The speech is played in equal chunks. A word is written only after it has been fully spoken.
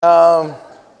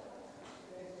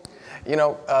You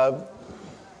know,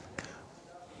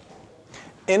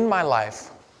 in my life,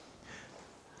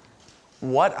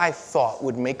 what I thought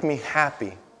would make me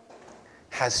happy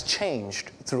has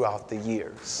changed throughout the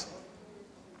years.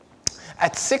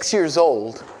 At 6 years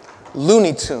old,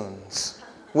 Looney Tunes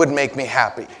would make me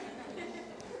happy.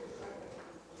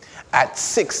 At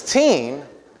 16,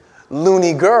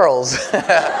 Looney Girls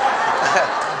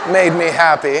made me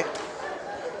happy.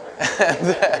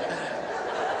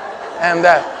 And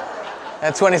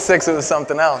at 26, it was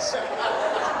something else.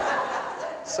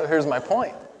 So here's my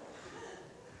point.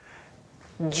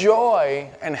 Joy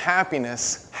and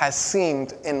happiness has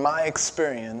seemed, in my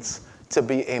experience, to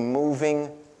be a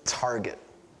moving target.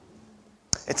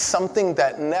 It's something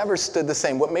that never stood the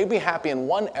same. What made me happy in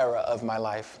one era of my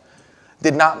life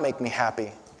did not make me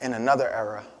happy in another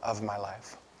era of my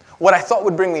life. What I thought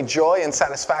would bring me joy and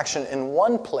satisfaction in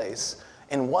one place,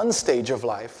 in one stage of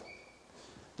life,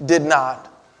 did not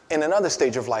in another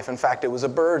stage of life. In fact, it was a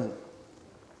burden.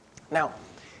 Now,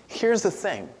 here's the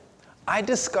thing. I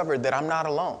discovered that I'm not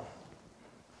alone.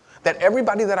 That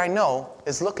everybody that I know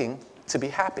is looking to be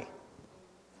happy.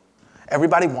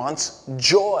 Everybody wants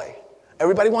joy.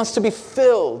 Everybody wants to be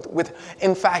filled with,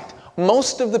 in fact,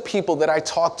 most of the people that I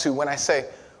talk to when I say,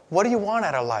 what do you want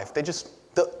out of life?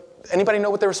 Anybody know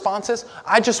what their response is?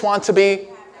 I just want to be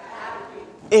happy.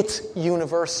 It's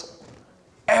universal.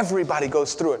 Everybody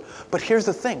goes through it. But here's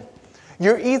the thing.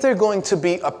 You're either going to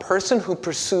be a person who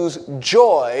pursues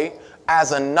joy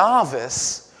as a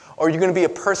novice, or you're going to be a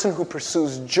person who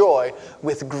pursues joy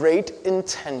with great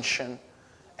intention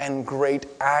and great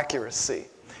accuracy.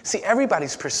 See,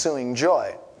 everybody's pursuing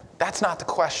joy. That's not the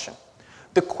question.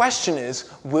 The question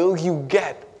is, will you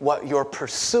get what you're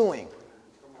pursuing?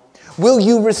 Will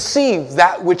you receive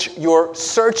that which you're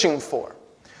searching for?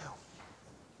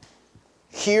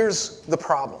 Here's the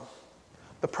problem.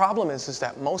 The problem is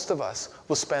that most of us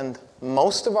will spend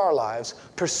most of our lives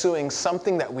pursuing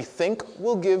something that we think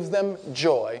will give them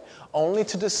joy, only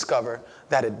to discover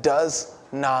that it does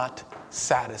not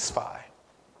satisfy,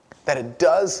 that it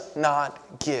does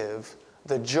not give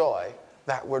the joy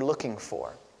that we're looking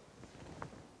for.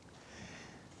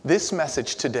 This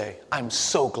message today, I'm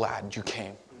so glad you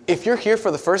came. If you're here for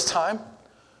the first time,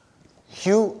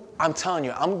 I'm telling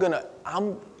you,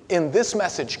 in this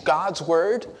message, God's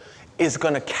word is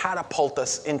going to catapult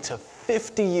us into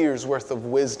 50 years worth of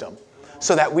wisdom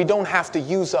so that we don't have to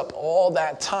use up all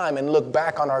that time and look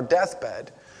back on our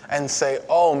deathbed and say,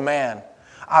 oh man,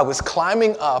 I was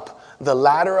climbing up the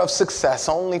ladder of success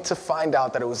only to find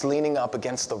out that it was leaning up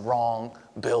against the wrong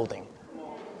building.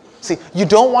 See, you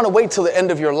don't want to wait till the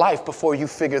end of your life before you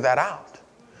figure that out.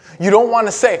 You don't want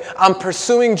to say, I'm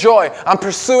pursuing joy, I'm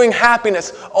pursuing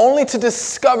happiness, only to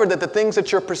discover that the things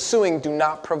that you're pursuing do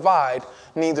not provide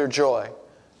neither joy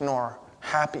nor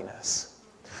happiness.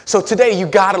 So today you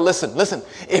got to listen. Listen,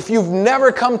 if you've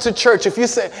never come to church, if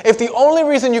the only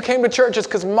reason you came to church is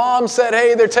because mom said,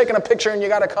 hey, they're taking a picture and you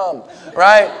got to come,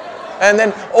 right? And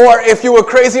then, or if you were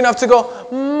crazy enough to go,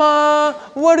 Ma,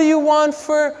 what do you want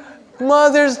for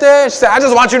Mother's Day? She said, I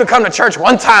just want you to come to church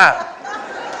one time.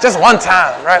 Just one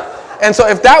time, right? And so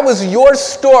if that was your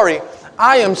story,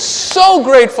 I am so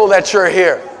grateful that you're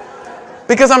here.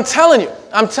 Because I'm telling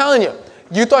you,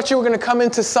 you thought you were going to come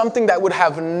into something that would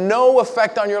have no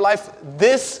effect on your life.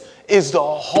 This is the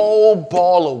whole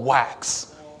ball of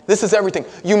wax. This is everything.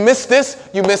 You miss this,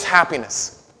 you miss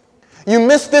happiness. You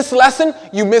miss this lesson,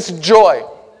 you miss joy.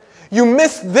 You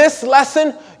miss this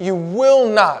lesson, you will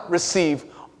not receive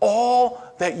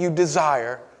all that you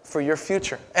desire for your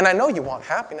future. And I know you want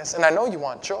happiness, and I know you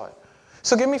want joy.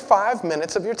 So give me 5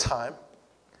 minutes of your time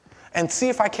and see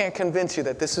if I can't convince you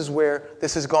that this is where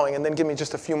this is going, and then give me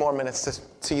just a few more minutes to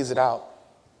tease it out.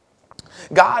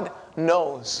 God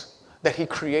knows that He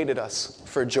created us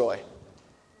for joy.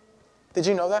 Did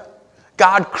you know that?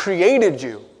 God created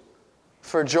you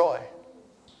for joy.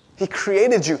 He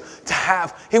created you to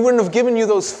have. He wouldn't have given you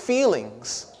those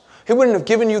feelings. He wouldn't have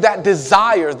given you that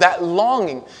desire, that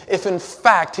longing, if in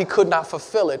fact He could not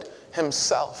fulfill it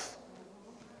Himself.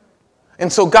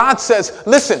 And so God says,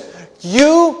 listen,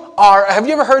 have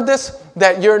you ever heard this?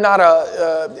 That you're not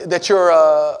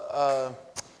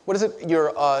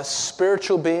you're a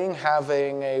spiritual being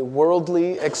having a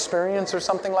worldly experience or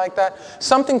something like that?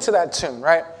 Something to that tune,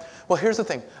 right? Well, here's the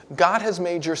thing. God has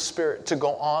made your spirit to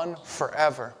go on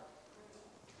forever.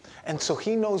 And so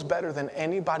He knows better than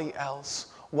anybody else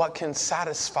what can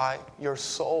satisfy your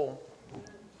soul.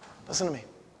 Listen to me.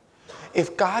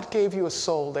 If God gave you a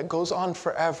soul that goes on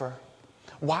forever,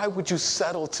 why would you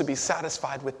settle to be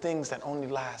satisfied with things that only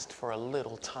last for a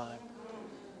little time?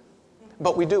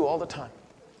 But we do all the time.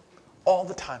 All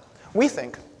the time. We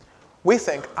think,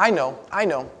 I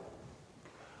know,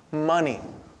 money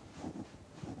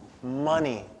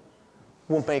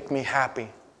will make me happy.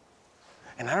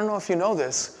 And I don't know if you know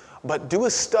this, but do a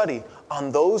study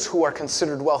on those who are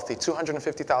considered wealthy,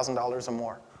 $250,000 or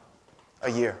more a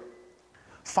year.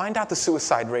 Find out the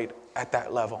suicide rate at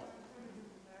that level.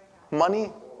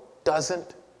 Money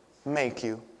doesn't make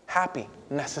you happy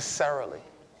necessarily.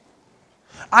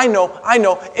 I know,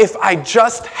 if I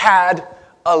just had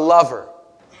a lover,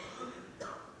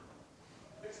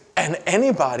 and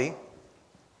anybody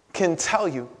can tell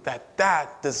you that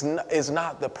that is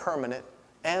not the permanent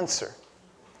answer.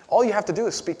 All you have to do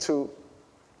is speak to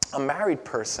a married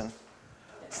person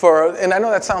and I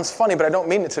know that sounds funny, but I don't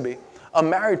mean it to be, a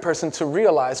married person to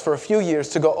realize for a few years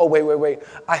to go, oh, wait,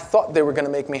 I thought they were going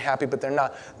to make me happy, but they're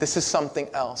not. This is something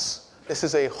else. This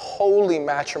is a holy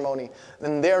matrimony,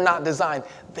 and they're not designed.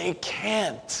 They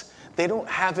can't. They don't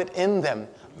have it in them.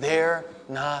 They're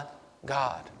not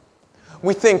God.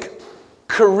 We think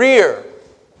career,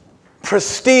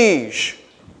 prestige,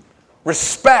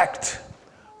 respect,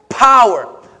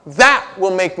 power, that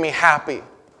will make me happy.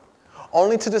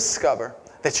 Only to discover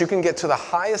that you can get to the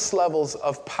highest levels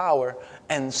of power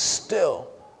and still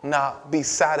not be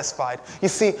satisfied. You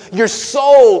see, your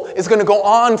soul is going to go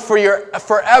on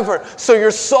forever, so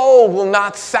your soul will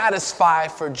not satisfy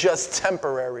for just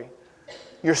temporary.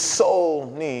 Your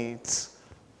soul needs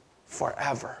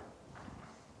forever.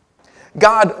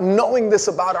 God, knowing this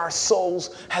about our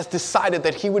souls, has decided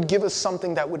that He would give us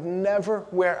something that would never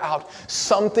wear out,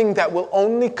 something that will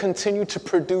only continue to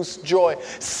produce joy,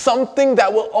 something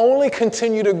that will only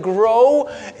continue to grow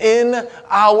in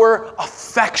our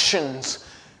affections.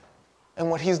 And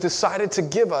what He's decided to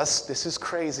give us, this is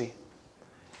crazy,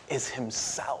 is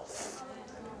Himself.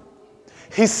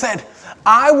 He said,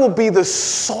 I will be the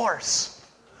source.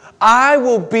 I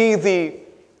will be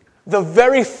the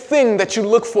very thing that you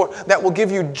look for that will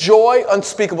give you joy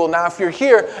unspeakable. Now, if you're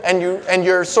here and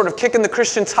you're sort of kicking the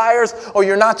Christian tires, or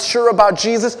you're not sure about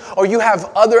Jesus, or you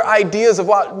have other ideas of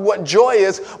what joy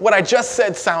is, what I just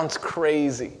said sounds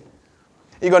crazy.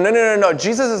 You go, no,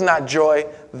 Jesus is not joy.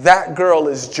 That girl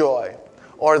is joy.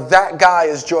 Or that guy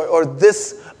is joy. Or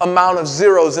this amount of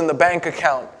zeros in the bank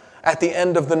account at the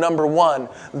end of the number 1.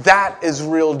 That is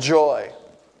real joy.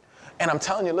 And I'm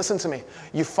telling you, listen to me.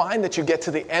 You find that you get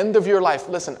to the end of your life.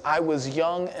 Listen, I was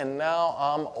young and now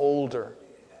I'm older.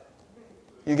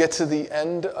 You get to the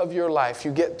end of your life.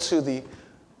 You get to the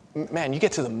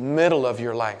middle of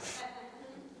your life.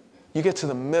 You get to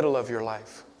the middle of your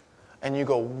life. And you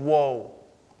go, whoa.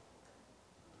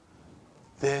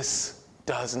 This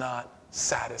does not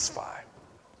satisfy.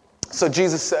 So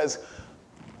Jesus says,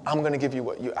 I'm going to give you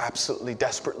what you absolutely,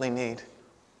 desperately need.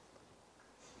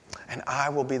 And I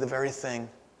will be the very thing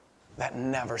that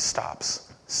never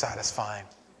stops satisfying.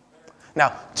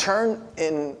 Now, turn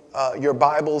in your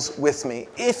Bibles with me,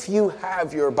 if you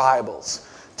have your Bibles,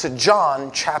 to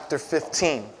John chapter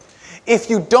 15. If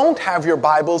you don't have your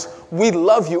Bibles, we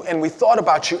love you and we thought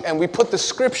about you and we put the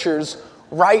scriptures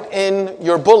right in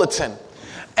your bulletin.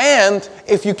 And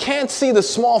if you can't see the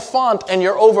small font and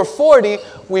you're over 40,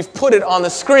 we've put it on the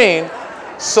screen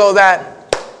so that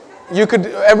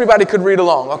everybody could read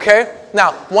along, okay?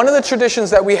 Now, one of the traditions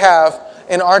that we have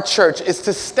in our church is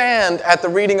to stand at the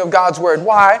reading of God's Word.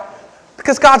 Why?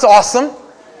 Because God's awesome.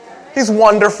 He's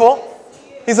wonderful.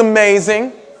 He's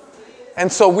amazing. And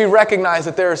so we recognize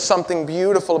that there is something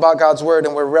beautiful about God's Word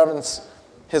and we reverence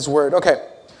His Word. Okay,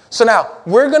 so now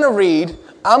I'm going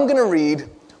to read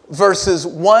verses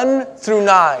 1 through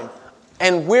 9.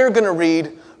 And we're going to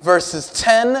read verses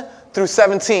 10 through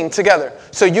 17 together.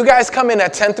 So you guys come in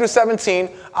at 10 through 17.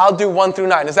 I'll do 1 through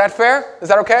 9. Is that fair? Is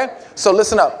that okay? So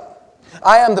listen up.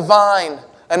 I am the vine,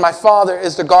 and my Father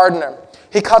is the gardener.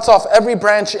 He cuts off every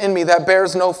branch in me that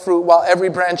bears no fruit, while every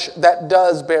branch that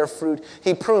does bear fruit,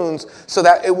 He prunes so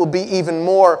that it will be even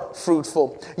more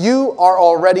fruitful. You are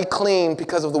already clean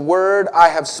because of the word I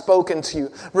have spoken to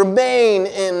you. Remain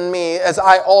in me as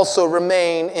I also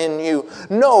remain in you.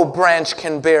 No branch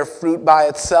can bear fruit by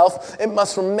itself. It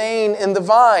must remain in the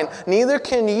vine. Neither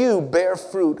can you bear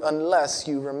fruit unless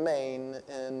you remain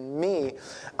in me.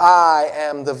 I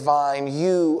am the vine,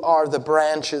 you are the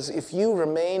branches. If you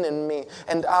remain in me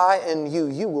and I in you,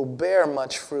 you will bear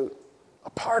much fruit.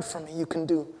 Apart from me, you can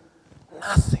do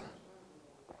nothing.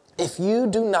 If you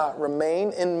do not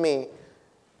remain in me,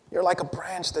 you're like a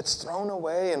branch that's thrown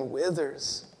away and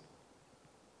withers.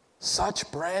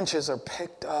 Such branches are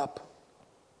picked up,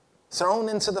 thrown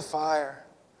into the fire,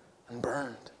 and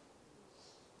burned.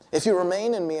 If you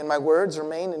remain in me and my words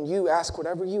remain in you, ask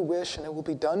whatever you wish and it will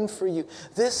be done for you.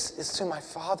 This is to my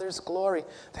Father's glory,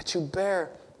 that you bear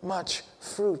much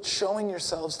fruit, showing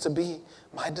yourselves to be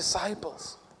my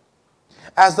disciples.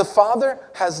 As the Father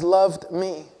has loved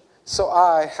me, so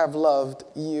I have loved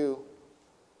you.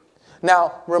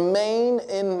 Now remain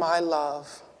in my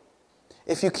love.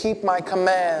 If you keep my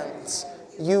commands,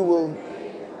 you will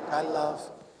remain in my love,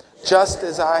 just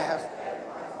as I have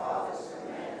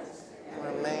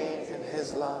remain in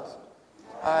his love.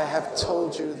 I have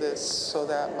told you this so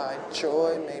that my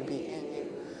joy may be in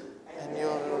you and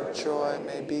your joy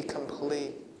may be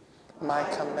complete. My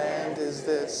command is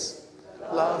this: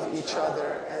 love each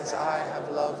other as I have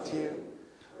loved you.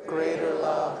 Greater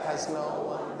love has no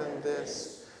one than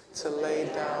this, to lay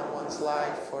down one's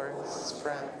life for his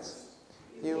friends.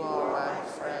 You are my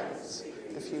friends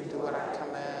if you do what I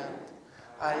command.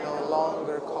 I no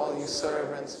longer call you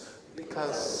servants,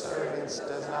 because servants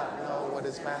does not know what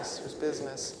his master's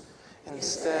business.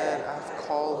 Instead, I've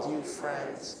called you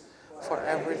friends, for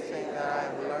everything that I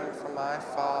have learned from my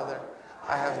Father,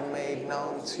 I have made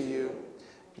known to you.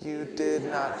 You did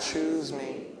not choose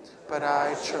me, but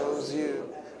I chose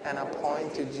you and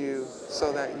appointed you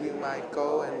so that you might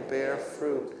go and bear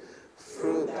fruit,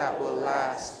 fruit that will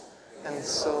last, and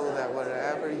so that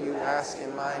whatever you ask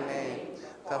in my name,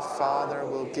 the Father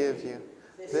will give you.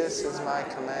 This is my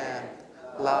command: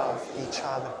 love each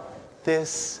other.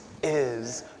 This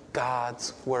is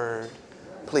God's word.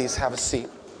 Please have a seat.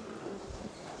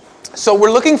 So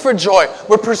we're looking for joy.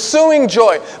 We're pursuing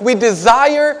joy. We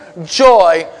desire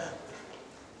joy,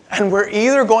 and we're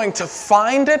either going to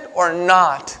find it or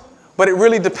not. But it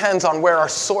really depends on where our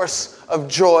source of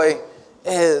joy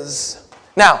is.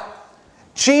 Now,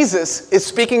 Jesus is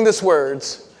speaking these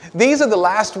words. These are the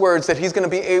last words that he's going to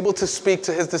be able to speak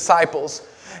to his disciples.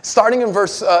 Starting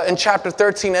in chapter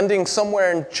 13, ending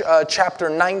somewhere in chapter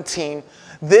 19,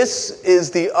 this is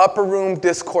the upper room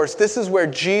discourse. This is where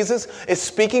Jesus is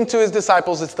speaking to his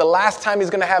disciples. It's the last time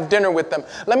he's going to have dinner with them.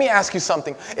 Let me ask you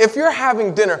something. If you're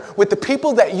having dinner with the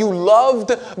people that you loved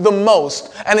the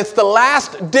most, and it's the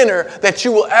last dinner that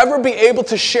you will ever be able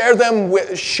to share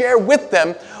with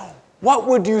them, what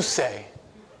would you say?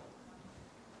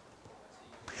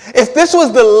 If this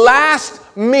was the last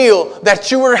meal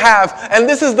that you were have, and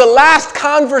this is the last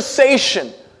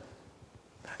conversation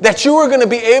that you were going to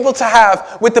be able to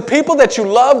have with the people that you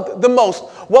loved the most,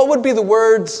 what would be the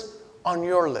words on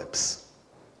your lips?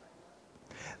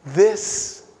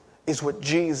 This is what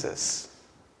Jesus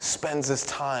spends his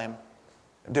time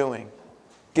doing,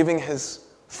 giving his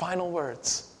final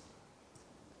words.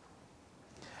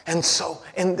 And so,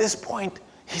 in this point,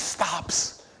 he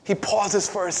stops. He pauses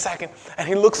for a second, and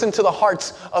he looks into the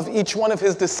hearts of each one of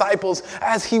his disciples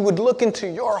as he would look into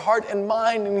your heart and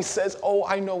mine, and he says, oh,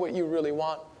 I know what you really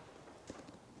want.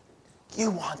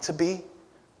 You want to be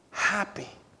happy.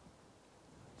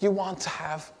 You want to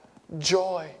have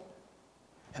joy.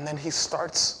 And then he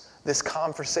starts this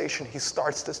conversation. He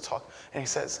starts this talk, and he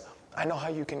says, I know how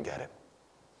you can get it.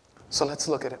 So let's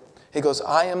look at it. He goes,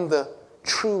 I am the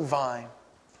true vine.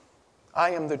 I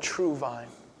am the true vine.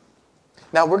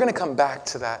 Now, we're going to come back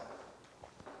to that.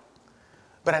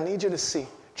 But I need you to see.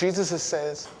 Jesus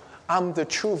says, I'm the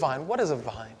true vine. What is a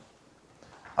vine?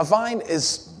 A vine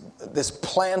is this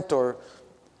plant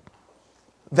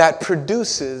that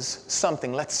produces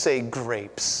something. Let's say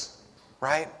grapes,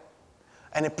 right?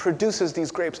 And it produces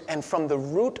these grapes. And from the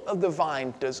root of the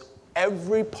vine does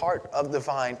every part of the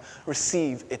vine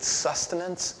receive its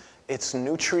sustenance, its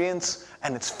nutrients,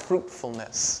 and its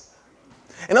fruitfulness.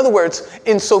 In other words,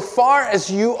 insofar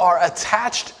as you are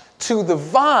attached to the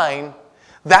vine,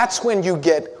 that's when you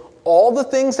get all the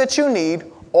things that you need,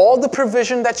 all the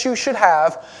provision that you should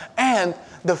have, and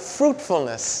the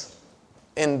fruitfulness.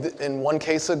 In one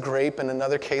case, a grape, in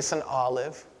another case, an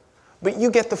olive. But you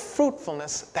get the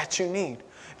fruitfulness that you need.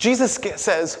 Jesus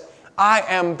says, I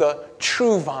am the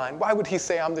true vine. Why would he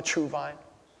say I'm the true vine?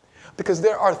 Because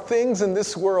there are things in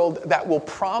this world that will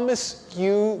promise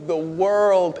you the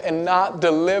world and not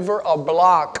deliver a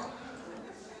block.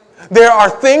 There are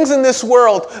things in this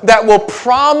world that will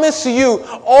promise you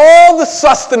all the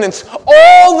sustenance,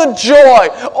 all the joy,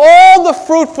 all the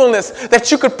fruitfulness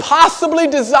that you could possibly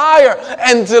desire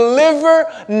and deliver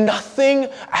nothing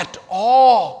at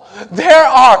all. There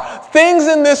are things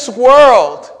in this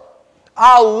world.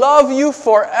 I'll love you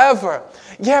forever.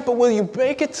 Yeah, but will you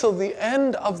make it till the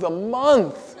end of the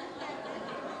month?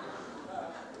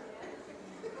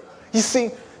 You see,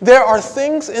 there are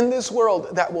things in this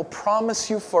world that will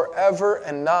promise you forever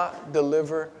and not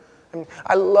deliver.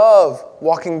 I love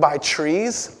walking by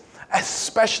trees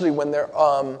Especially when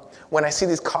when I see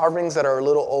these carvings that are a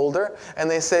little older,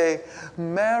 and they say,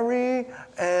 Mary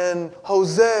and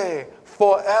Jose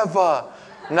forever,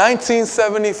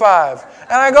 1975.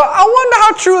 And I go, I wonder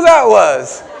how true that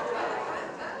was.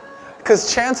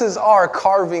 Because chances are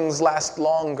carvings last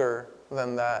longer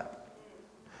than that.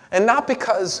 And not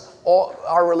because all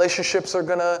our relationships are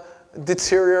going to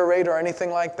deteriorate or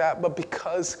anything like that, but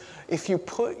because if you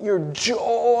put your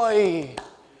joy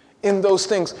in those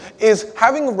things. Is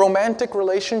having romantic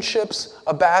relationships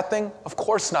a bad thing? Of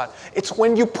course not. It's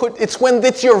when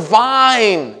it's your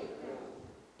vine.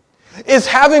 Is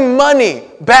having money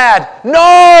bad?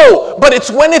 No! But it's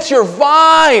when it's your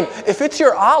vine. If it's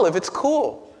your olive, it's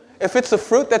cool. If it's the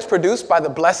fruit that's produced by the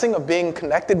blessing of being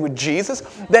connected with Jesus,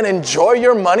 then enjoy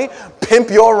your money,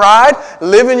 pimp your ride,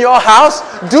 live in your house,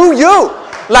 do you.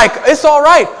 Like, it's all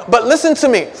right. But listen to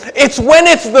me. It's when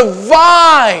it's the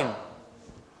vine.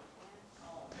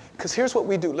 Because here's what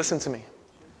we do. Listen to me.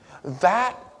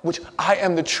 That which I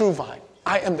am the true vine.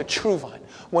 I am the true vine.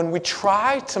 When we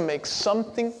try to make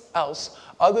something else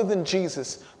other than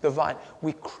Jesus the vine,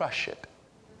 we crush it.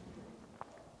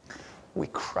 We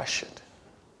crush it.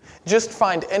 Just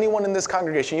find anyone in this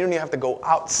congregation. You don't even have to go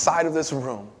outside of this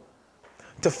room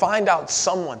to find out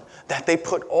someone that they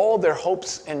put all their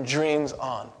hopes and dreams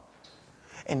on.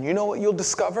 And you know what you'll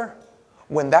discover?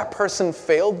 When that person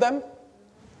failed them,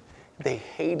 they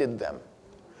hated them.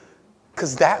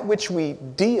 Because that which we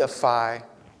deify,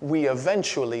 we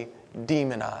eventually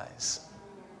demonize.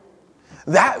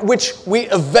 That which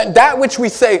we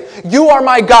say, you are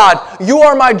my God, you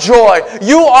are my joy,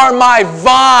 you are my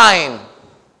vine.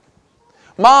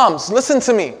 Moms, listen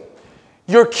to me.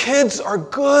 Your kids are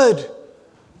good.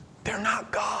 They're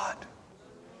not God.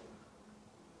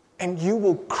 And you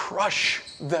will crush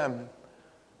them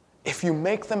if you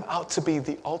make them out to be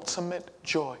the ultimate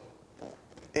joy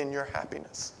in your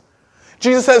happiness.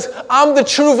 Jesus says, I'm the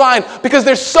true vine because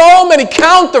there's so many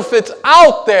counterfeits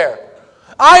out there.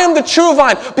 I am the true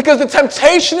vine because the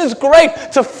temptation is great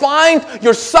to find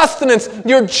your sustenance,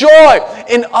 your joy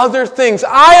in other things.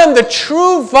 I am the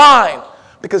true vine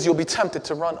because you'll be tempted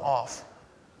to run off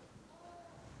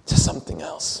to something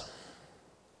else.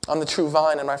 I'm the true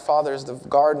vine and my Father is the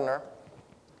gardener.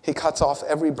 He cuts off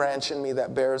every branch in me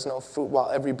that bears no fruit,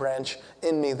 while every branch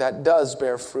in me that does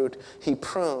bear fruit, he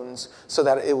prunes so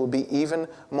that it will be even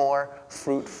more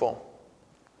fruitful.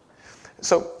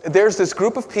 So there's this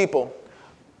group of people,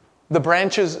 the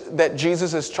branches that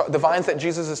the vines that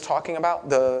Jesus is talking about,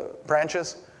 the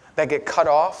branches that get cut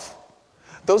off,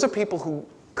 those are people who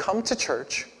come to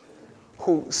church,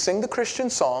 who sing the Christian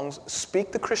songs,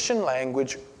 speak the Christian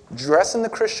language, dress in the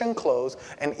Christian clothes,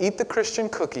 and eat the Christian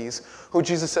cookies, who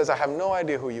Jesus says, I have no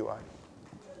idea who you are.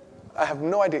 I have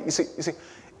no idea. You see,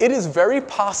 it is very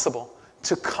possible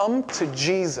to come to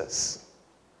Jesus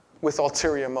with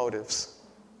ulterior motives.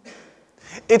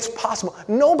 It's possible.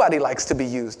 Nobody likes to be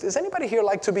used. Does anybody here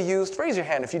like to be used? Raise your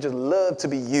hand if you just love to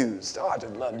be used. Oh, I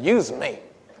just love, use me.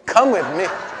 Come with me.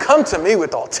 Come to me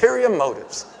with ulterior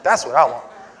motives. That's what I want.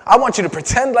 I want you to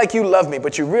pretend like you love me,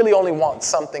 but you really only want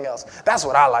something else. That's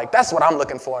what I like. That's what I'm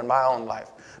looking for in my own life.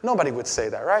 Nobody would say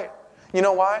that, right? You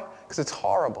know why? Because it's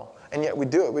horrible. And yet we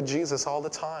do it with Jesus all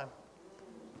the time.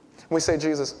 We say,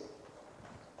 Jesus,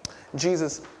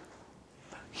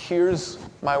 here's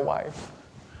my wife.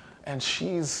 And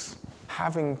she's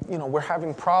we're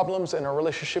having problems and our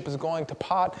relationship is going to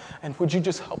pot. And would you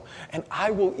just help? And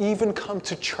I will even come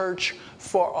to church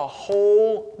for a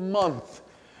whole month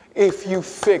if you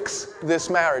fix this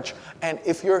marriage. And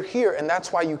if you're here and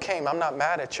that's why you came, I'm not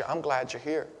mad at you. I'm glad you're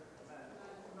here.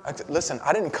 Listen,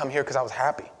 I didn't come here because I was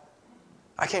happy.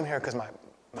 I came here because my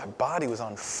body was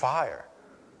on fire.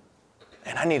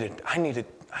 And I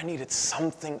needed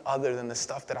something other than the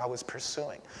stuff that I was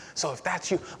pursuing. So if that's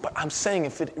you, but I'm saying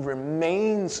if it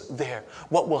remains there,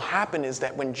 what will happen is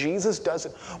that when Jesus does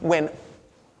it, when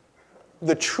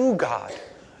the true God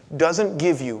doesn't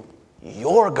give you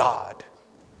your God,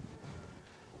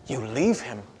 you leave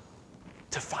him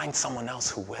to find someone else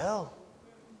who will.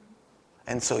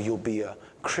 And so you'll be a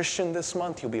Christian this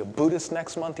month, you'll be a Buddhist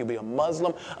next month, you'll be a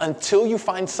Muslim, until you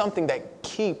find something that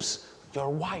keeps your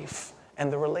wife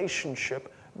and the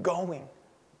relationship going.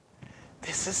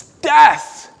 This is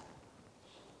death.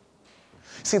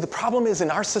 See, the problem is in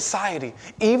our society,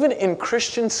 even in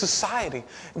Christian society,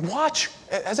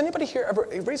 has anybody here ever,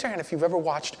 raise your hand if you've ever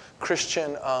watched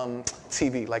Christian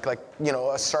TV, like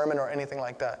a sermon or anything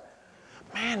like that.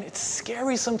 Man, it's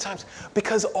scary sometimes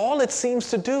because all it seems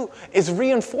to do is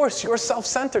reinforce your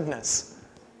self-centeredness.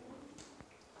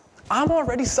 I'm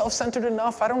already self-centered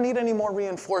enough. I don't need any more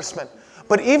reinforcement.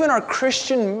 But even our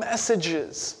Christian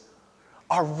messages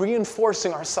are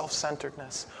reinforcing our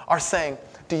self-centeredness, are saying,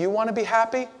 do you want to be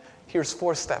happy? Here's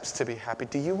 4 steps to be happy.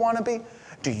 Do you want to be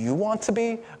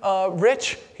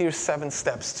rich? Here's 7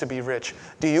 steps to be rich.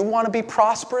 Do you want to be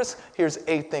prosperous? Here's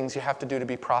 8 things you have to do to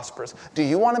be prosperous. Do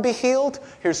you want to be healed?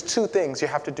 Here's 2 things you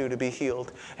have to do to be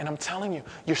healed. And I'm telling you,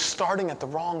 you're starting at the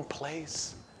wrong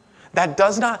place. That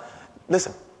does not,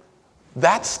 listen,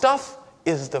 that stuff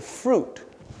is the fruit,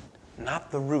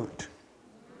 not the root.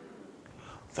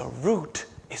 The root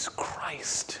is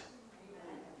Christ.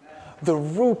 The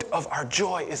root of our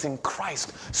joy is in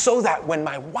Christ, so that when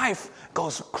my wife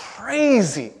goes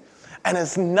crazy and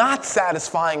is not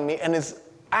satisfying me and is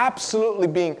absolutely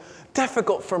being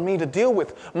difficult for me to deal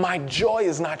with, my joy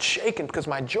is not shaken because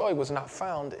my joy was not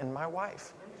found in my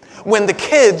wife. When the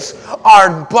kids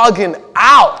are bugging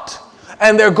out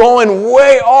and they're going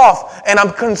way off and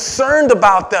I'm concerned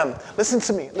about them, listen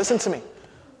to me.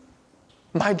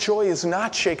 My joy is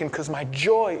not shaken because my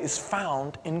joy is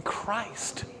found in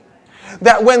Christ.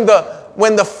 That when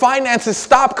the finances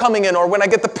stop coming in, or when I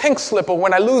get the pink slip, or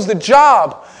when I lose the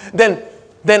job, then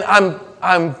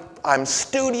I'm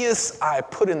studious, I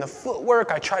put in the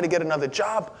footwork, I try to get another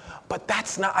job, but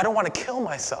I don't want to kill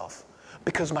myself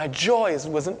because my joy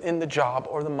wasn't in the job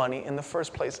or the money in the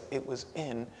first place. It was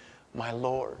in my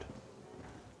Lord.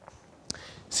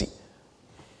 See,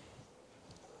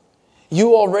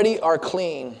 you already are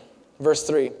clean, verse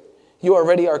 3. You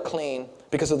already are clean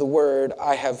because of the word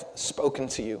I have spoken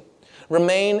to you.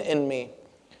 Remain in me,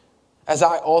 as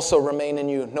I also remain in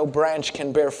you. No branch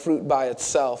can bear fruit by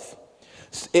itself.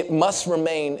 It must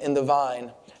remain in the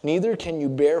vine. Neither can you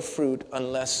bear fruit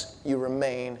unless you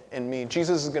remain in me.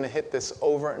 Jesus is going to hit this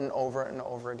over and over and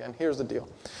over again. Here's the deal.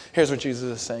 Here's what Jesus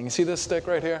is saying. You see this stick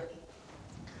right here?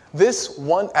 This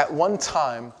one at one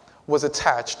time was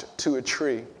attached to a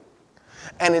tree.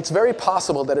 And it's very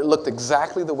possible that it looked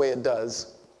exactly the way it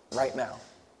does right now.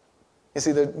 You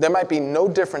see, there might be no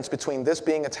difference between this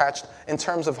being attached in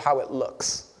terms of how it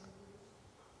looks.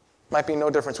 Might be no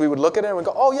difference. We would look at it and we'd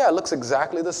go, oh yeah, it looks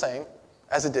exactly the same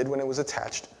as it did when it was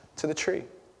attached to the tree.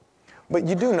 But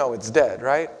you do know it's dead,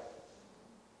 right?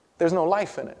 There's no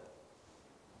life in it.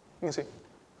 You can see,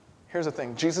 here's the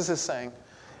thing. Jesus is saying,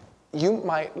 you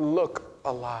might look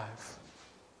alive,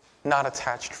 not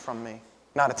attached from me,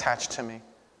 not attached to me.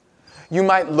 You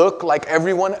might look like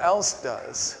everyone else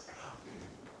does.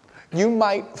 You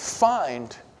might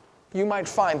find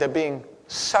that being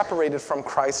separated from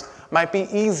Christ might be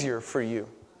easier for you.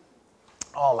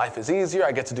 Oh, life is easier.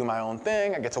 I get to do my own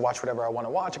thing. I get to watch whatever I want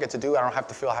to watch. I don't have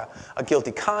to feel a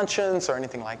guilty conscience or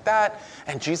anything like that.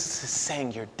 And Jesus is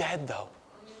saying, you're dead, though.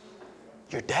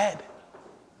 You're dead.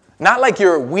 Not like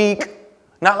you're weak.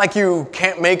 Not like you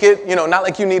can't make it. Not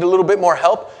like you need a little bit more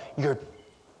help. You're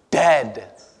dead.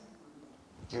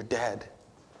 You're dead.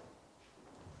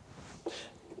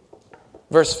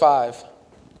 Verse 5.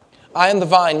 I am the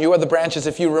vine, you are the branches.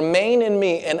 If you remain in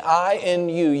me and I in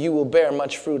you, you will bear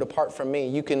much fruit. Apart from me,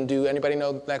 you can do, anybody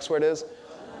know the next word is?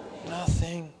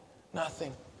 Nothing.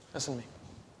 Nothing. Listen to me.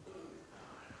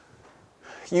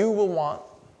 You will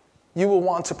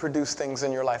want to produce things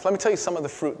in your life. Let me tell you some of the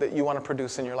fruit that you want to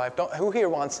produce in your life. Who here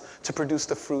wants to produce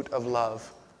the fruit of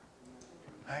love?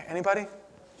 Right, anybody?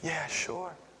 Yeah,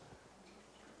 sure.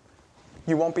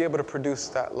 You won't be able to produce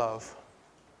that love.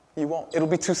 You won't. It'll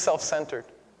be too self-centered.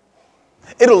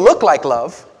 It'll look like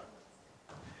love.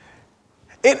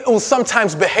 It will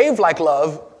sometimes behave like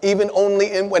love, even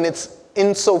only when it's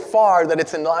insofar that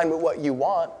it's in line with what you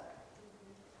want.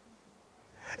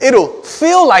 It'll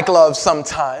feel like love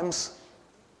sometimes.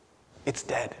 It's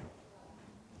dead.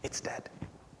 It's dead.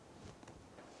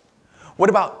 What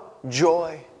about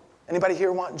joy? Anybody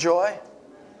here want joy?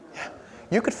 Yeah.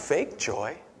 You could fake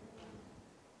joy.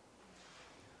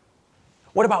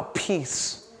 What about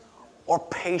peace, or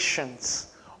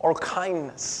patience, or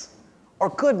kindness, or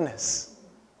goodness,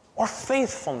 or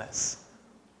faithfulness,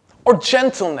 or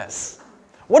gentleness?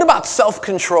 What about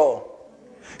self-control?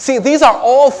 See, these are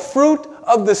all fruit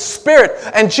of the Spirit.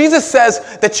 And Jesus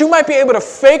says that you might be able to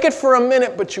fake it for a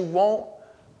minute, but you won't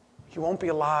be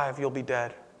alive, you'll be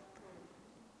dead.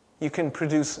 You can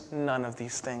produce none of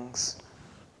these things.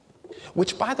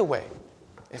 Which, by the way,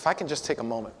 if I can just take a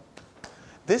moment,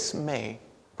 this may,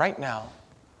 right now,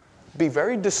 be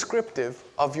very descriptive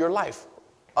of your life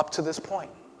up to this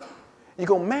point. You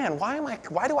go, man,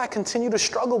 why do I continue to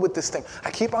struggle with this thing?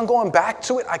 I keep on going back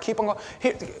to it. I keep on going,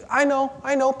 here, I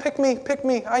know, pick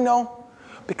me, I know.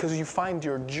 Because you find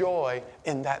your joy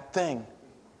in that thing.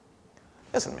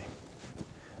 Listen to me.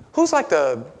 Who's like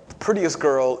the prettiest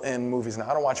girl in movies now?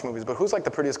 I don't watch movies, but who's like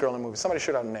the prettiest girl in movies? Somebody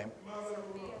shoot out a name.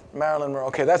 Marilyn Monroe.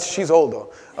 Okay, she's old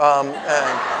though.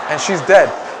 And she's dead.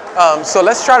 So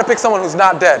let's try to pick someone who's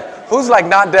not dead. Who's like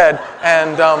not dead?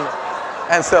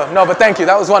 And so, no, but thank you.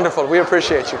 That was wonderful. We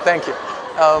appreciate you. Thank you.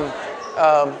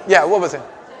 Yeah, what was it?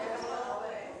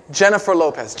 Jennifer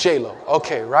Lopez, J-Lo.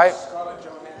 Okay, right?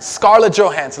 Scarlett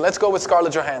Johansson. Let's go with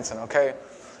Scarlett Johansson, okay?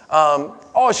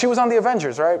 Oh, she was on the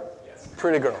Avengers, right? Yes.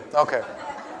 Pretty girl. Okay.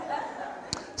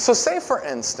 So say for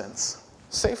instance,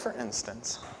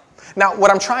 now what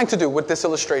I'm trying to do with this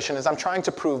illustration is I'm trying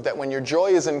to prove that when your joy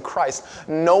is in Christ,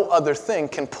 no other thing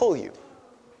can pull you.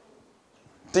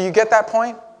 Do you get that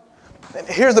point?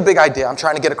 Here's the big idea I'm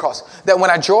trying to get across. That when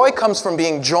our joy comes from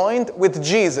being joined with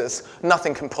Jesus,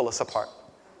 nothing can pull us apart.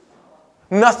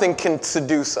 Nothing can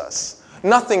seduce us.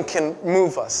 Nothing can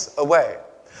move us away.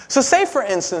 So say, for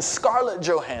instance, Scarlett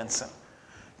Johansson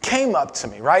came up to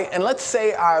me, right? And let's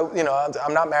say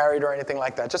I'm not married or anything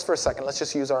like that. Just for a second, let's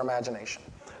just use our imagination,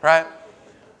 right?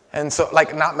 And so,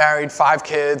 like, not married, 5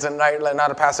 kids, and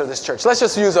not a pastor of this church. Let's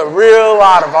just use a real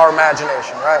lot of our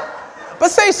imagination, right? But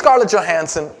say Scarlett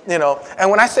Johansson, and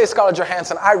when I say Scarlett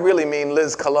Johansson, I really mean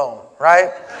Liz Cologne,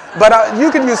 right? But you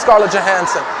can use Scarlett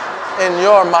Johansson in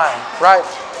your mind, right?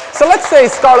 So let's say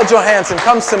Scarlett Johansson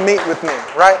comes to meet with me,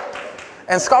 right?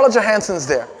 And Scarlett Johansson's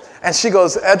there. And she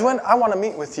goes, Edwin, I want to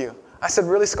meet with you. I said,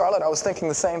 really, Scarlett? I was thinking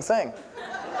the same thing.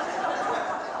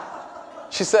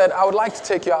 She said, I would like to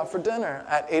take you out for dinner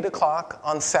at 8 o'clock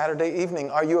on Saturday evening.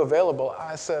 Are you available?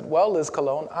 I said, well, Liz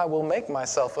Cologne, I will make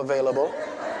myself available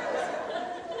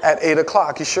at 8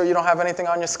 o'clock. You sure you don't have anything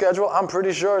on your schedule? I'm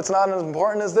pretty sure it's not as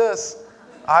important as this.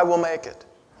 I will make it.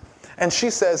 And she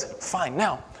says, fine.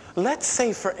 Now, let's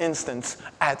say, for instance,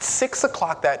 at 6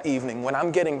 o'clock that evening when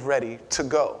I'm getting ready to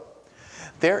go,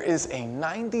 there is a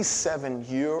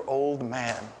 97-year-old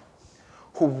man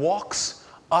who walks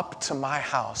up to my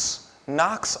house,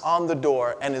 knocks on the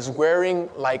door, and is wearing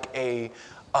like a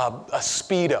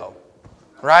Speedo,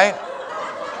 right?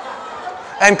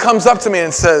 And comes up to me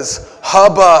and says,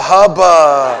 hubba,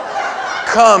 hubba,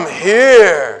 come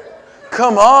here.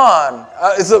 Come on.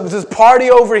 It's this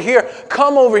party over here.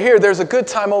 Come over here. There's a good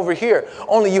time over here.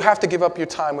 Only you have to give up your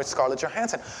time with Scarlett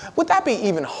Johansson. Would that be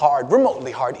even hard,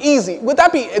 remotely hard, easy? Would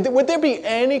there be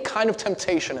any kind of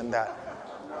temptation in that?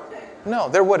 No,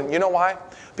 there wouldn't. You know why?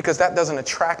 Because that doesn't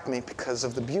attract me because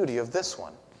of the beauty of this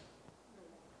one.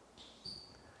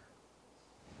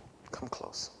 Come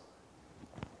close.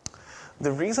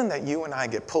 The reason that you and I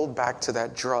get pulled back to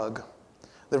that drug,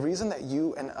 the reason that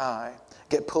you and I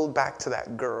get pulled back to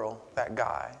that girl, that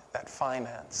guy, that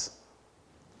finance,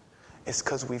 is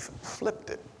because we've flipped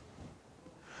it.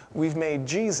 We've made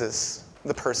Jesus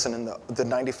the person in the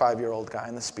 95-year-old guy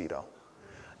in the Speedo.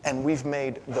 And we've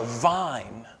made the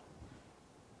vine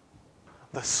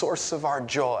the source of our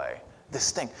joy,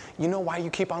 this thing. You know why you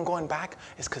keep on going back?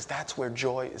 It's because that's where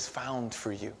joy is found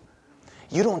for you.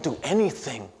 You don't do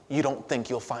anything you don't think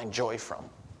you'll find joy from.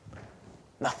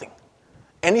 Nothing.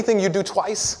 Anything you do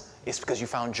twice, it's because you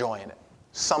found joy in it,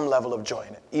 some level of joy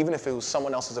in it, even if it was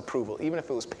someone else's approval, even if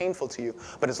it was painful to you.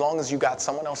 But as long as you got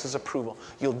someone else's approval,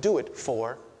 you'll do it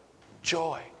for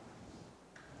joy.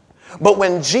 But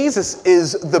when Jesus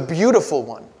is the beautiful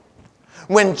one,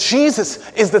 when Jesus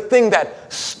is the thing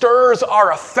that stirs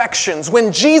our affections,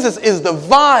 when Jesus is the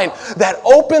vine that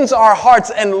opens our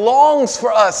hearts and longs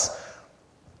for us,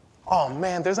 oh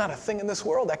man, there's not a thing in this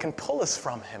world that can pull us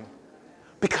from him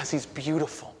because he's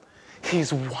beautiful.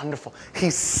 He's wonderful. He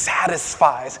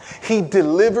satisfies. He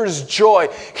delivers joy.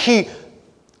 He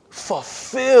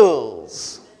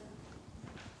fulfills.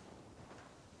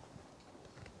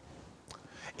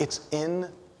 It's in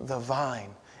the vine.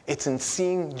 It's in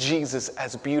seeing Jesus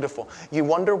as beautiful. You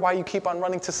wonder why you keep on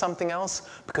running to something else?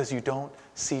 Because you don't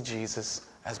see Jesus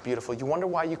as beautiful. You wonder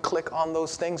why you click on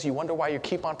those things? You wonder why you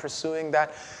keep on pursuing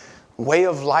that way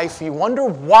of life? You wonder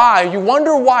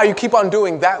why you keep on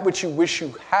doing that which you wish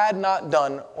you had not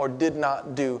done or did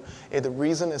not do. The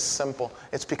reason is simple.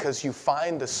 It's because you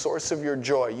find the source of your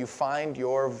joy. You find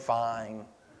your vine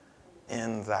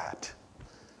in that.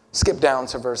 Skip down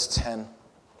to verse 10.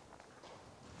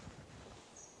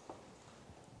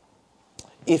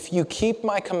 If you keep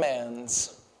my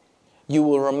commands, you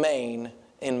will remain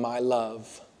in my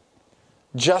love,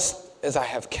 just as I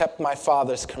have kept my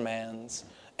Father's commands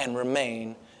and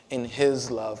remain in his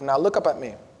love. Now look up at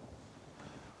me.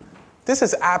 This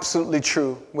is absolutely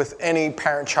true with any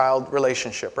parent-child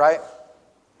relationship, right?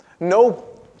 No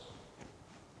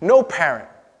parent,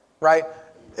 right?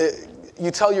 You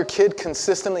tell your kid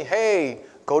consistently, hey,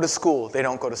 go to school. They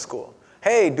don't go to school.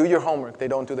 Hey, do your homework. They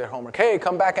don't do their homework. Hey,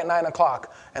 come back at 9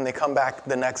 o'clock. And they come back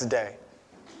the next day,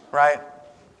 right?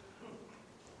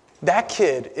 That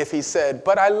kid, if he said,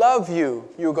 but I love you,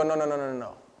 you would go, no, no, no, no,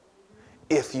 no.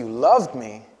 If you loved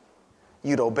me,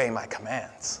 you'd obey my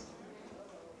commands.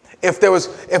 If there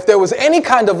was any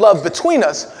kind of love between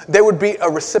us, there would be a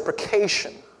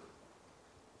reciprocation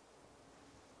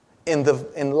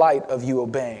in light of you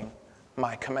obeying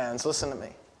my commands. Listen to me.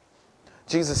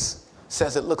 Jesus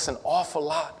says it looks an awful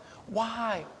lot.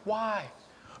 Why? Why?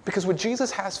 Because what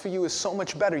Jesus has for you is so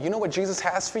much better. You know what Jesus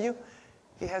has for you?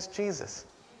 He has Jesus.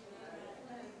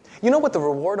 You know what the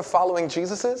reward of following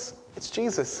Jesus is? It's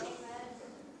Jesus.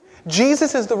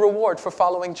 Jesus is the reward for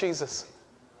following Jesus.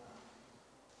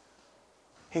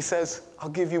 He says, I'll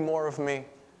give you more of me.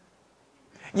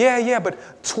 Yeah,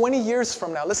 but 20 years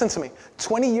from now, listen to me,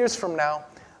 20 years from now,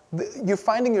 you're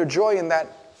finding your joy in that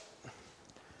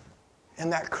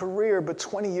career, but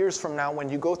 20 years from now, when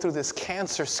you go through this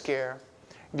cancer scare,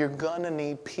 you're going to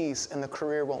need peace, and the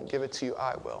career won't give it to you,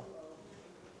 I will.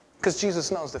 Because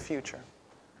Jesus knows the future.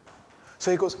 So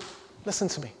he goes, listen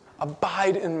to me,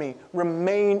 abide in me,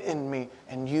 remain in me,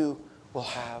 and you will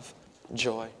have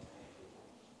joy.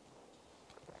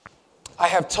 I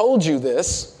have told you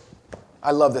this.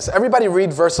 I love this. Everybody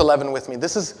read verse 11 with me.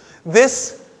 This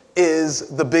is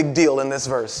the big deal in this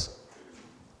verse.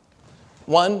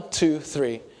 1, 2,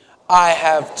 3. I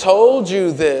have told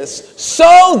you this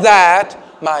so that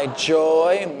my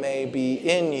joy may be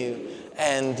in you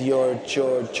and your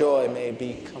joy may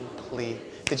be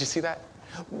complete. Did you see that?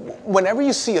 Whenever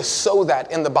you see a so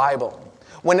that in the Bible,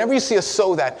 whenever you see a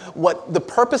so that, what the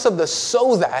purpose of the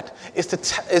so that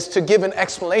is to give an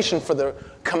explanation for the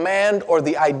command or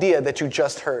the idea that you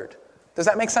just heard. Does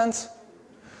that make sense?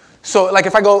 So like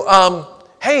if I go,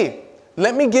 hey,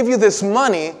 let me give you this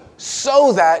money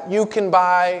so that you can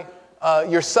buy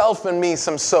yourself and me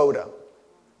some soda.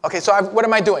 Okay, so what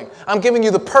am I doing? I'm giving you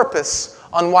the purpose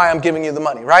on why I'm giving you the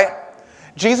money, right?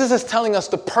 Jesus is telling us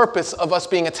the purpose of us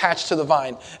being attached to the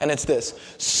vine, and it's this.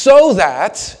 So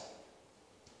that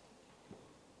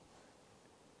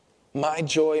my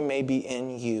joy may be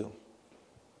in you,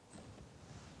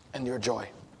 and your joy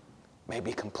may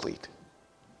be complete.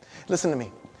 Listen to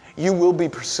me. You will be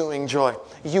pursuing joy.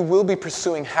 You will be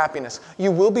pursuing happiness.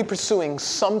 You will be pursuing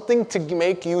something to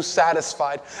make you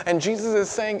satisfied. And Jesus is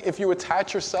saying if you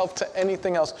attach yourself to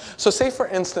anything else. So say, for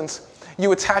instance,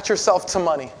 you attach yourself to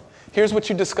money. Here's what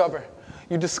you discover.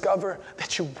 You discover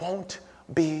that you won't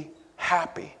be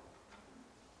happy.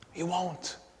 You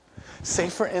won't. Say,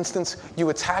 for instance, you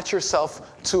attach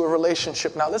yourself to a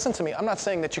relationship. Now, listen to me. I'm not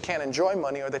saying that you can't enjoy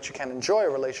money or that you can't enjoy a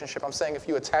relationship. I'm saying if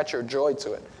you attach your joy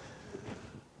to it,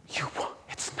 you're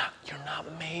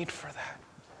not made for that.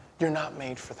 You're not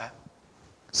made for that.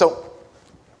 So,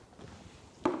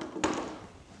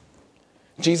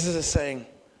 Jesus is saying,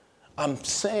 I'm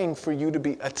saying for you to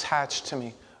be attached to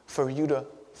me, for you to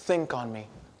think on me,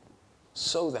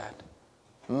 so that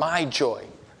my joy,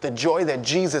 the joy that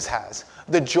Jesus has,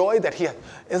 the joy that he has,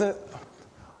 isn't it?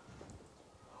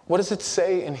 What does it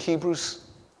say in Hebrews?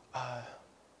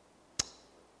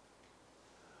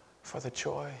 For the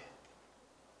joy.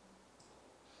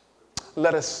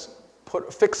 Let us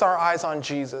fix our eyes on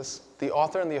Jesus, the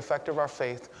author and the effector of our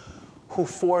faith, who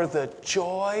for the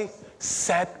joy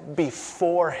set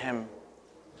before him.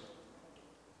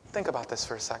 Think about this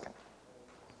for a second.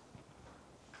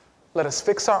 Let us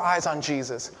fix our eyes on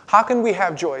Jesus. How can we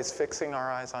have joy? Is fixing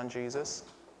our eyes on Jesus.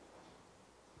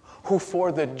 Who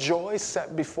for the joy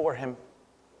set before him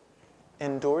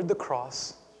endured the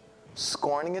cross,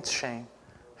 scorning its shame,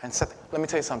 and said, let me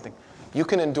tell you something. You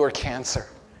can endure cancer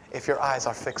if your eyes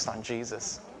are fixed on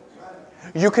Jesus.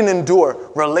 You can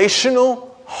endure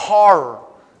relational horror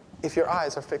if your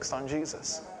eyes are fixed on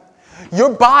Jesus. Your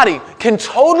body can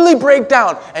totally break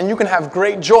down and you can have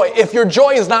great joy. If your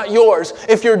joy is not yours,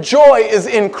 if your joy is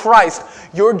in Christ,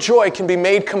 your joy can be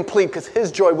made complete because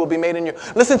his joy will be made in you.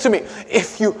 Listen to me.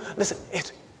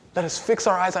 Let us fix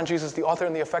our eyes on Jesus, the author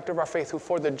and the effector of our faith, who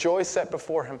for the joy set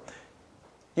before him,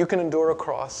 you can endure a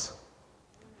cross.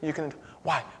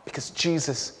 Why? Because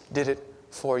Jesus did it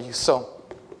for you. So,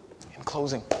 in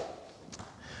closing,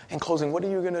 what are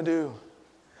you going to do?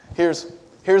 Here's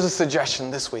a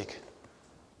suggestion this week.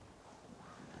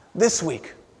 This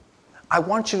week, I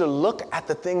want you to look at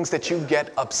the things that you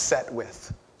get upset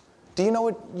with. Do you know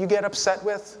what you get upset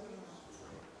with?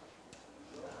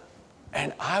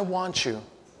 And I want you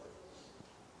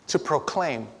to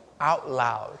proclaim out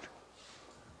loud,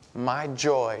 my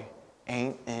joy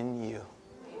ain't in you.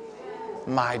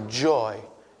 My joy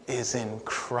is in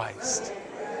Christ.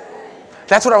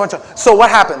 That's what I want to. So what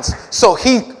happens? So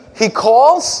he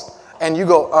calls and you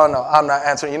go, oh no, I'm not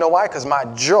answering. You know why? Because my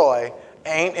joy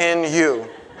ain't in you.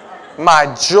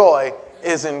 My joy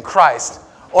is in Christ.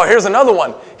 Or here's another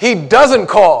one. He doesn't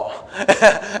call.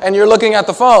 And you're looking at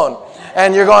the phone.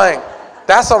 And you're going,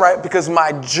 that's all right, because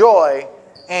my joy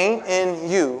ain't in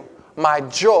you. My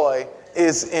joy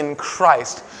is in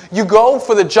Christ. You go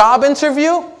for the job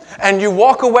interview, and you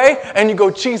walk away, and you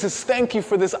go, Jesus, thank you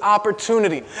for this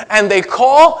opportunity. And they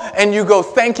call, and you go,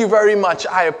 thank you very much.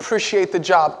 I appreciate the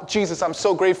job. Jesus, I'm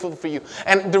so grateful for you.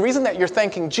 And the reason that you're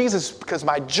thanking Jesus is because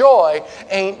my joy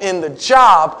ain't in the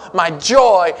job. My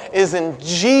joy is in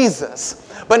Jesus.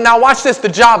 But now watch this. The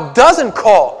job doesn't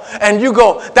call. And you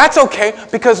go, that's okay,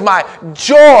 because my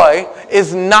joy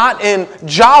is not in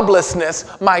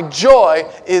joblessness. My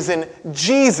joy is in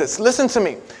Jesus. Listen to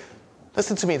me.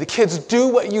 Listen to me. The kids do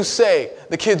what you say.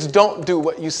 The kids don't do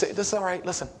what you say. This is all right.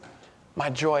 Listen. My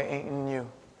joy ain't in you.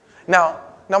 Now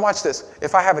watch this.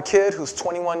 If I have a kid who's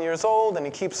 21 years old and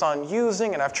he keeps on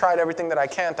using, and I've tried everything that I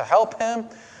can to help him,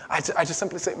 I just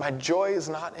simply say, my joy is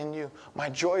not in you. My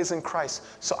joy is in Christ.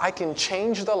 So I can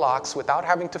change the locks without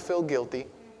having to feel guilty,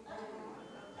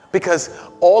 because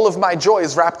all of my joy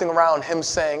is wrapped around him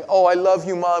saying, oh, I love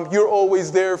you, Mom. You're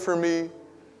always there for me.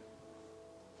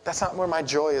 That's not where my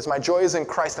joy is. My joy is in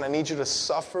Christ, and I need you to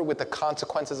suffer with the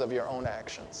consequences of your own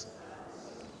actions.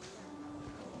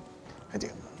 I do.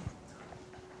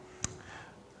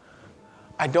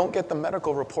 I don't get the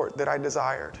medical report that I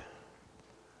desired.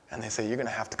 And they say, you're going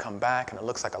to have to come back, and it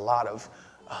looks like a lot of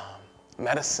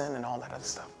medicine and all that other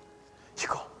stuff. You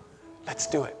go, let's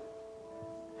do it.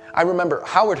 I remember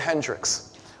Howard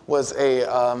Hendricks was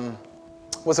a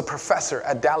professor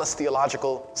at Dallas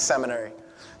Theological Seminary.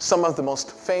 Some of the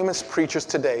most famous preachers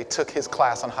today took his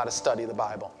class on how to study the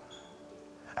Bible.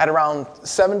 At around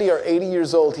 70 or 80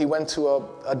 years old, he went to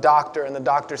a doctor, and the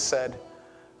doctor said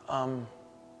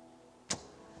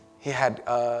he had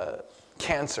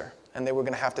cancer, and they were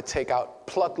going to have to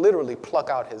literally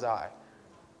pluck out his eye.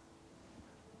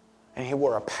 And he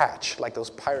wore a patch, like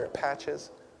those pirate patches,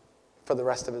 for the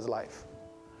rest of his life.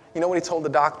 You know what he told the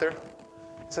doctor?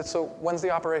 He said, so when's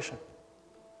the operation?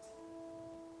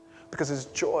 Because his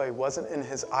joy wasn't in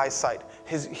his eyesight.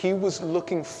 He was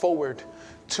looking forward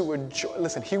to a joy.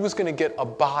 Listen, he was going to get a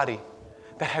body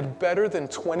that had better than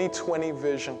 20/20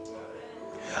 vision.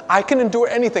 I can endure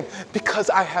anything because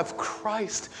I have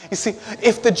Christ. You see,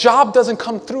 if the job doesn't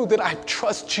come through, then I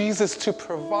trust Jesus to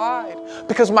provide.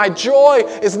 Because my joy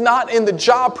is not in the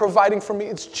job providing for me,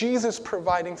 it's Jesus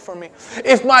providing for me.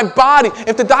 If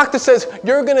the doctor says,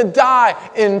 you're going to die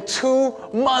in 2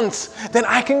 months, then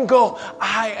I can go,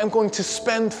 I am going to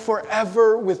spend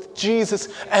forever with Jesus.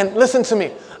 And listen to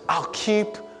me, I'll keep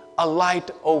a light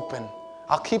open.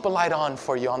 I'll keep a light on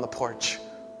for you on the porch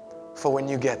for when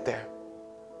you get there.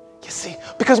 You see,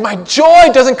 because my joy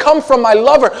doesn't come from my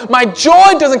lover. My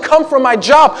joy doesn't come from my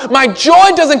job. My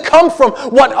joy doesn't come from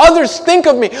what others think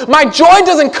of me. My joy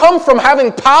doesn't come from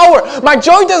having power. My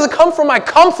joy doesn't come from my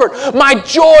comfort. My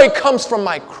joy comes from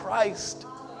my Christ.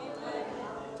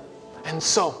 And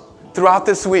so, throughout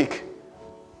this week,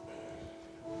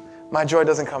 my joy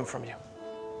doesn't come from you.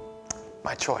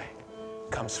 My joy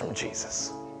comes from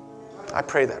Jesus. I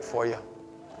pray that for you,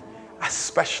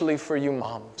 especially for you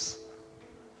moms.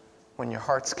 When your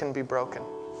hearts can be broken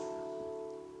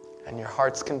and your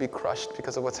hearts can be crushed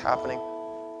because of what's happening.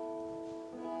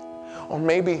 Or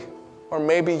maybe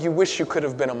you wish you could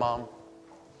have been a mom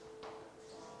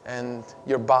and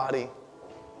your body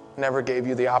never gave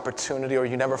you the opportunity, or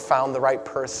you never found the right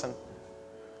person.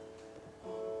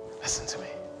 Listen to me.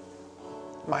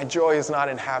 My joy is not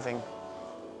in having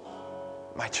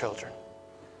my children.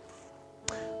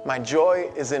 My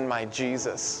joy is in my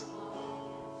Jesus,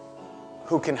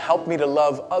 who can help me to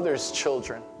love others'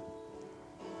 children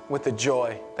with the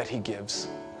joy that he gives.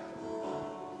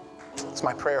 It's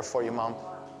my prayer for you, Mom.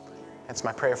 It's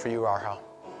my prayer for you, Arha.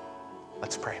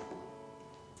 Let's pray.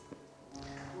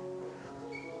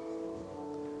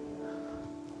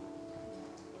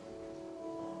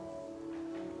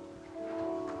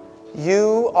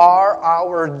 You are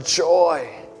our joy.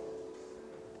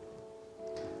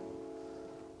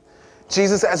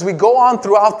 Jesus, as we go on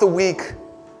throughout the week,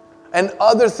 and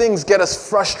other things get us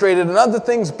frustrated, and other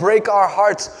things break our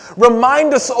hearts,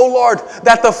 remind us, O Lord,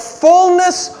 that the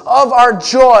fullness of our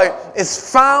joy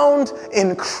is found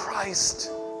in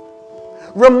Christ.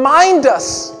 Remind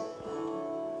us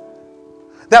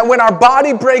that when our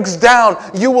body breaks down,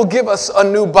 you will give us a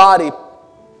new body.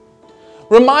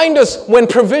 Remind us when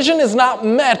provision is not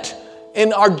met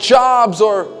in our jobs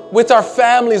or with our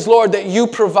families, Lord, that you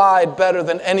provide better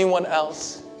than anyone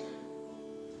else.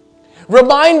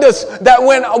 Remind us that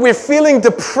when we're feeling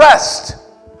depressed,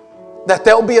 that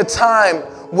there'll be a time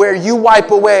where you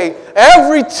wipe away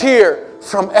every tear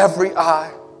from every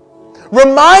eye.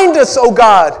 Remind us, oh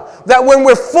God, that when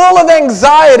we're full of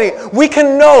anxiety, we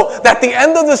can know that the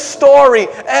end of the story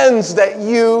ends that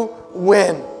you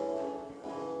win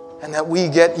and that we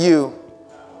get you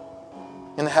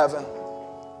in heaven.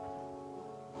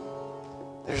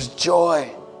 There's joy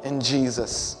in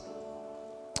Jesus.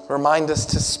 Remind us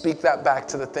to speak that back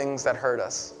to the things that hurt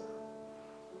us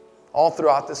all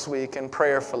throughout this week and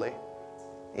prayerfully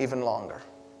even longer.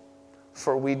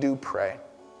 For we do pray.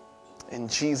 In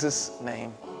Jesus'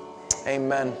 name,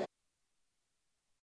 amen.